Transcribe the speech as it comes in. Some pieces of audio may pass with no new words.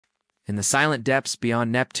In the silent depths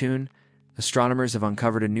beyond Neptune, astronomers have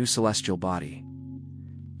uncovered a new celestial body.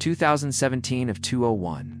 2017 of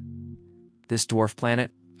 201. This dwarf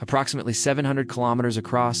planet, approximately 700 kilometers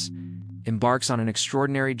across, embarks on an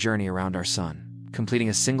extraordinary journey around our Sun, completing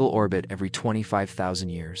a single orbit every 25,000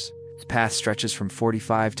 years. Its path stretches from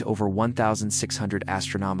 45 to over 1,600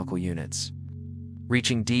 astronomical units,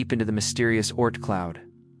 reaching deep into the mysterious Oort Cloud.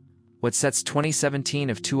 What sets 2017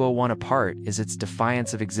 of 201 apart is its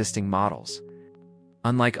defiance of existing models.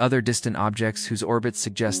 Unlike other distant objects whose orbits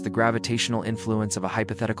suggest the gravitational influence of a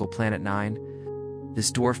hypothetical Planet 9,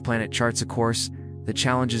 this dwarf planet charts a course that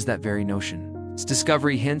challenges that very notion. Its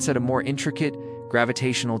discovery hints at a more intricate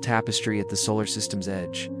gravitational tapestry at the solar system's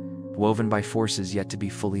edge, woven by forces yet to be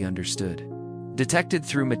fully understood. Detected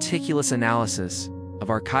through meticulous analysis of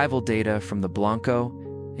archival data from the Blanco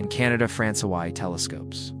and Canada-France-Hawaii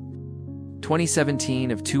telescopes. 2017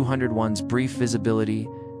 of 201's brief visibility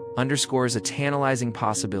underscores a tantalizing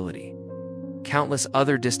possibility. Countless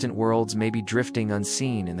other distant worlds may be drifting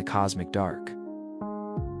unseen in the cosmic dark.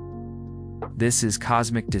 This is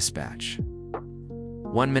Cosmic Dispatch.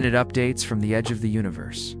 1-minute updates from the edge of the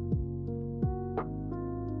universe.